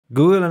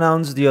Google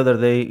announced the other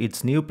day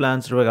its new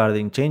plans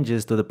regarding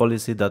changes to the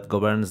policy that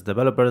governs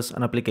developers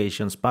and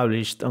applications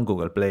published on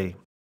Google Play.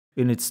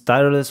 In its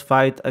tireless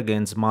fight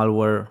against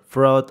malware,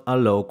 fraud,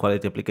 and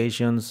low-quality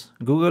applications,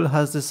 Google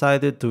has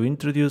decided to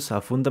introduce a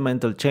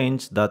fundamental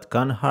change that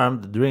can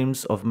harm the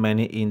dreams of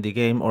many indie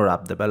game or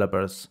app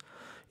developers,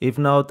 if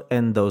not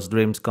end those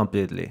dreams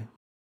completely.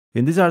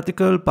 In this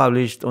article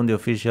published on the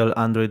official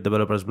Android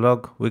developers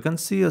blog, we can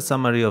see a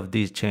summary of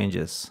these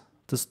changes.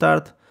 To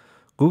start,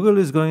 Google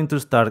is going to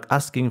start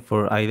asking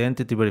for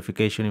identity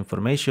verification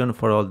information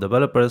for all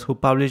developers who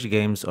publish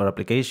games or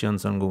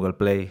applications on Google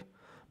Play.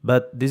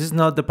 But this is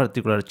not the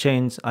particular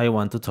change I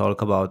want to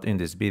talk about in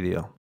this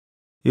video.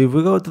 If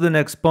we go to the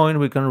next point,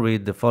 we can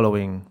read the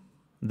following.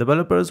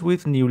 Developers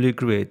with newly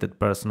created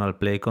personal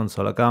Play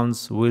console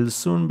accounts will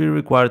soon be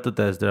required to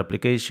test their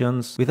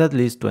applications with at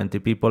least 20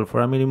 people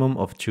for a minimum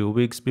of 2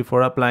 weeks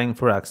before applying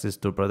for access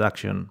to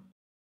production.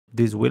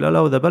 This will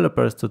allow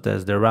developers to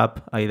test their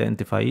app,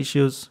 identify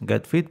issues,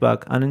 get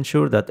feedback, and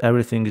ensure that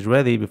everything is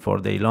ready before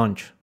they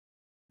launch.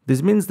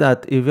 This means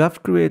that if you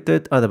have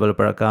created a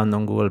developer account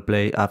on Google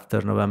Play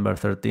after November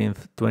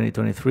 13th,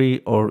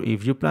 2023, or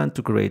if you plan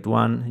to create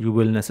one, you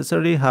will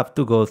necessarily have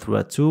to go through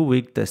a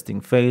 2-week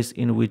testing phase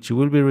in which you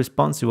will be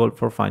responsible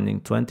for finding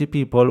 20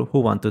 people who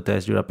want to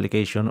test your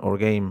application or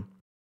game.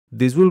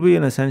 This will be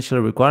an essential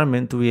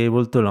requirement to be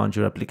able to launch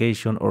your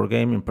application or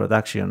game in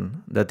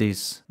production, that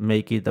is,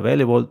 make it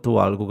available to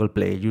all Google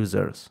Play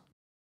users.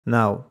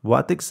 Now,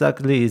 what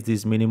exactly is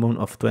this minimum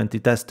of 20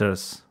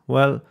 testers?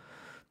 Well,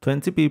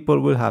 20 people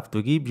will have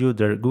to give you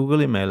their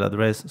Google email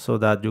address so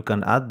that you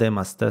can add them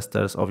as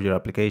testers of your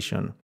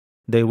application.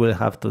 They will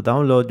have to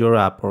download your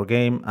app or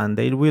game and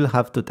they will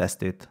have to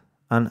test it.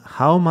 And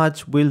how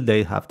much will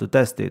they have to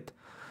test it?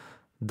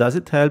 Does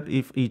it help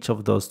if each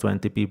of those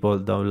 20 people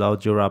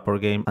downloads your app or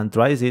game and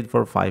tries it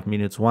for 5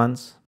 minutes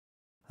once?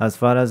 As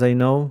far as I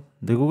know,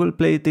 the Google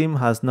Play team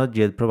has not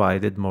yet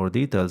provided more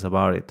details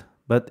about it,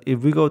 but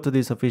if we go to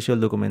this official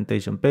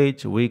documentation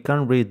page, we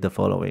can read the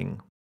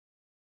following.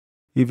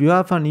 If you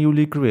have a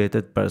newly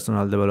created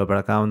personal developer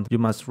account, you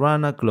must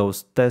run a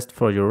closed test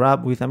for your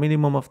app with a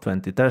minimum of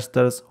 20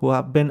 testers who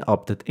have been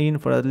opted in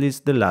for at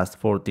least the last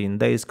 14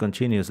 days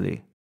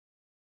continuously.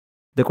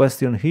 The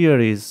question here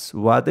is,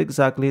 what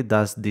exactly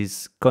does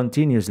this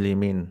continuously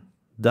mean?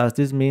 Does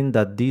this mean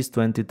that these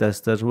 20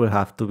 testers will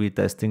have to be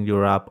testing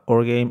your app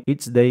or game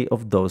each day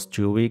of those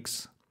 2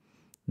 weeks?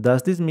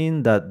 Does this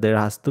mean that there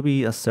has to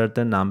be a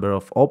certain number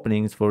of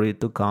openings for it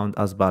to count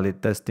as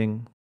valid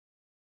testing?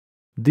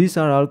 These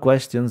are all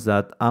questions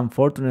that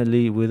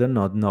unfortunately we do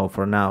not know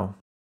for now.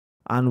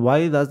 And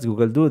why does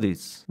Google do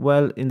this?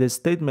 Well, in the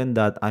statement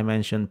that I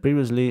mentioned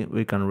previously,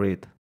 we can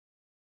read.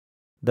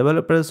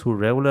 Developers who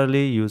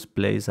regularly use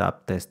Play's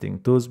app testing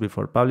tools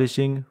before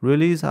publishing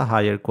release a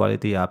higher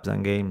quality apps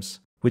and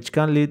games, which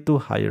can lead to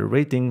higher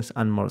ratings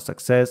and more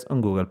success on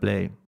Google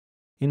Play.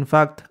 In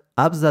fact,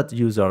 apps that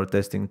use our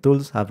testing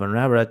tools have on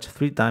average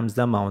 3 times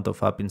the amount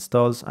of app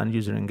installs and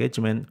user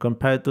engagement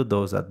compared to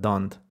those that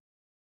don't.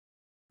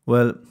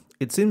 Well,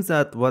 it seems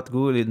that what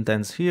Google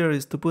intends here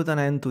is to put an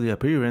end to the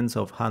appearance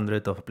of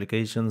hundreds of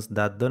applications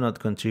that do not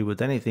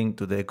contribute anything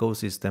to the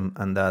ecosystem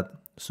and that,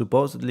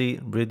 supposedly,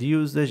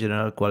 reduce the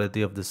general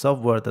quality of the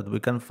software that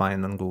we can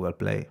find on Google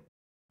Play.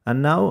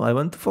 And now I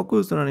want to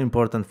focus on an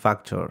important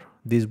factor.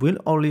 This will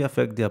only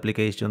affect the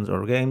applications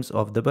or games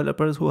of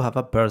developers who have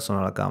a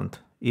personal account.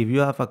 If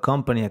you have a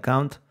company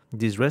account,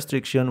 this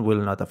restriction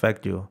will not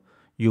affect you.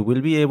 You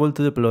will be able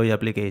to deploy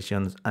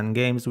applications and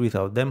games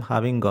without them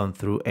having gone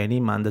through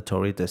any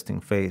mandatory testing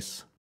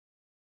phase.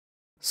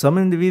 Some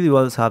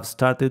individuals have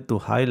started to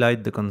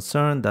highlight the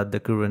concern that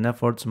the current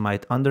efforts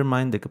might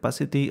undermine the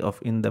capacity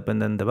of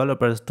independent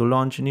developers to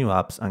launch new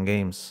apps and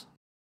games.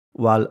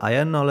 While I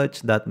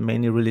acknowledge that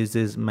many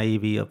releases may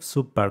be of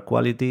subpar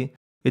quality,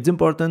 it's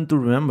important to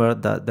remember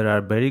that there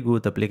are very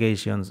good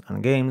applications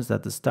and games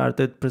that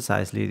started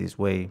precisely this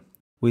way,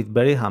 with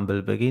very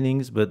humble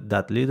beginnings but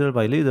that little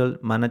by little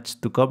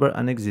managed to cover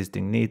an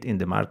existing need in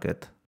the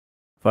market.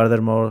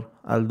 Furthermore,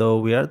 although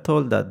we are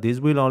told that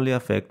this will only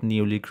affect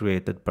newly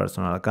created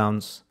personal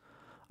accounts,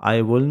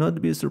 I will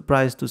not be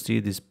surprised to see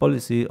this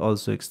policy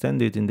also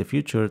extended in the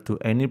future to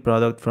any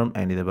product from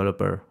any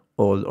developer,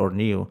 old or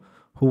new,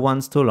 who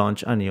wants to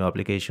launch a new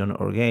application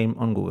or game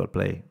on Google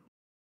Play.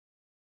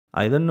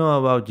 I don't know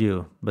about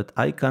you, but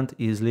I can't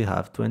easily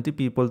have 20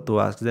 people to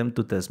ask them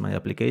to test my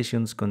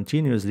applications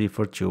continuously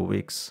for 2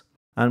 weeks,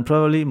 and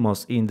probably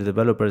most indie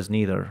developers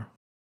neither.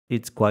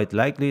 It's quite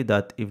likely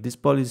that if this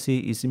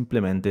policy is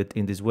implemented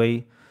in this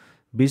way,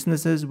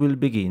 businesses will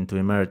begin to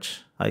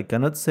emerge. I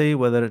cannot say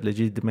whether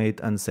legitimate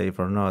and safe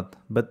or not,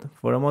 but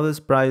for a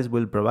modest price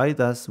will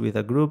provide us with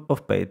a group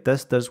of paid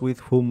testers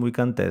with whom we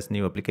can test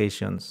new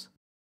applications.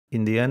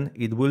 In the end,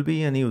 it will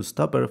be a new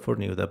stopper for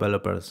new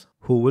developers,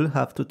 who will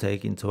have to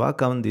take into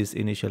account this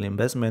initial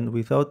investment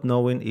without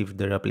knowing if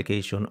their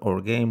application or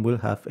game will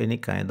have any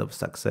kind of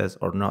success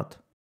or not.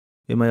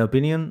 In my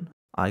opinion,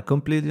 I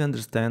completely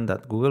understand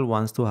that Google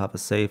wants to have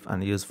safe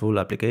and useful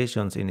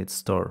applications in its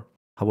store,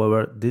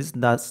 However, this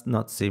does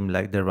not seem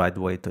like the right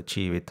way to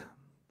achieve it.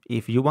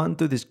 If you want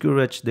to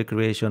discourage the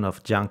creation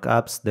of junk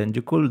apps, then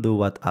you could do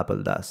what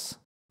Apple does.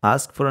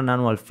 Ask for an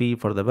annual fee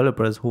for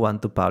developers who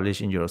want to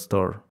publish in your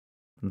store.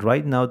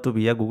 Right now, to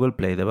be a Google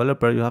Play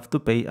developer, you have to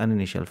pay an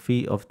initial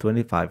fee of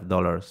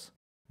 $25.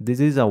 This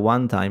is a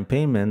one-time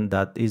payment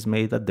that is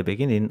made at the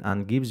beginning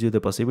and gives you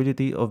the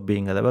possibility of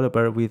being a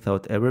developer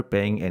without ever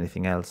paying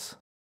anything else.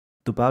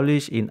 To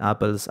publish in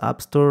Apple's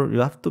App Store, you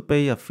have to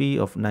pay a fee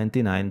of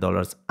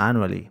 $99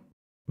 annually,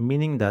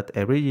 meaning that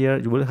every year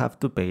you will have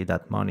to pay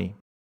that money.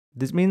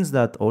 This means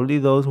that only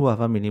those who have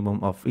a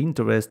minimum of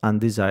interest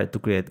and desire to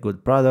create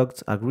good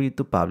products agree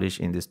to publish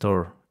in the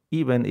store,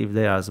 even if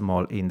they are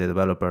small indie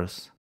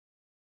developers.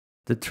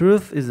 The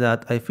truth is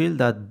that I feel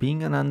that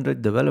being an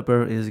Android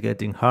developer is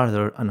getting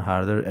harder and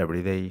harder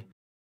every day.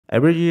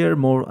 Every year,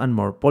 more and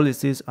more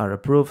policies are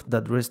approved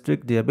that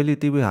restrict the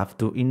ability we have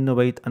to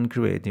innovate and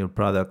create new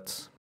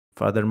products.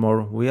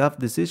 Furthermore, we have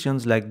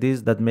decisions like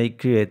this that make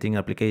creating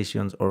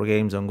applications or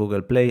games on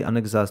Google Play an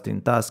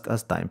exhausting task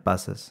as time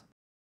passes.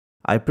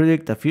 I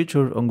predict a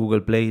future on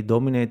Google Play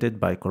dominated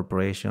by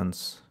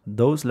corporations,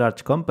 those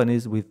large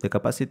companies with the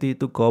capacity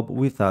to cope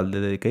without the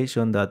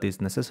dedication that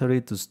is necessary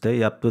to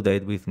stay up to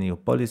date with new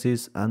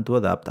policies and to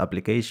adapt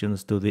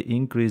applications to the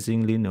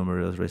increasingly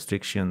numerous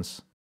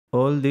restrictions.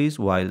 All this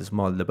while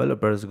small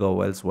developers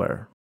go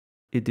elsewhere.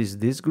 It is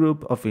this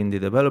group of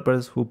indie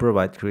developers who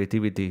provide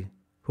creativity,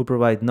 who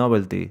provide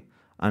novelty,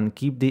 and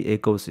keep the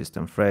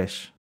ecosystem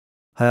fresh.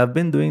 I have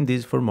been doing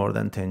this for more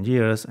than 10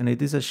 years, and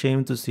it is a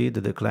shame to see the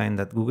decline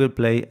that Google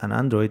Play and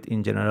Android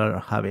in general are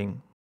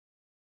having.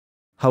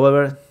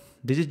 However,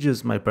 this is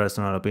just my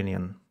personal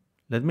opinion.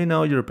 Let me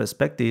know your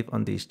perspective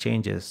on these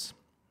changes.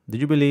 Do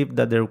you believe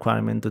that the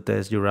requirement to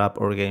test your app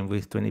or game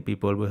with 20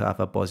 people will have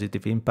a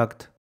positive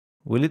impact?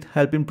 Will it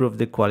help improve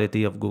the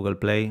quality of Google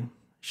Play?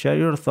 Share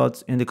your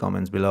thoughts in the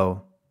comments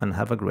below, and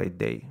have a great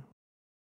day.